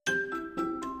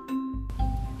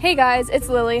Hey guys, it's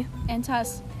Lily, And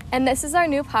Tuss. and this is our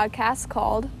new podcast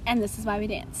called And this is why we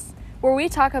dance. where we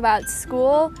talk about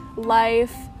school,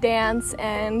 life, dance,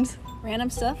 and Random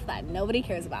stuff that nobody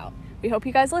cares about. we hope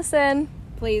you guys listen.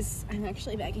 Please, I'm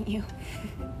actually begging you.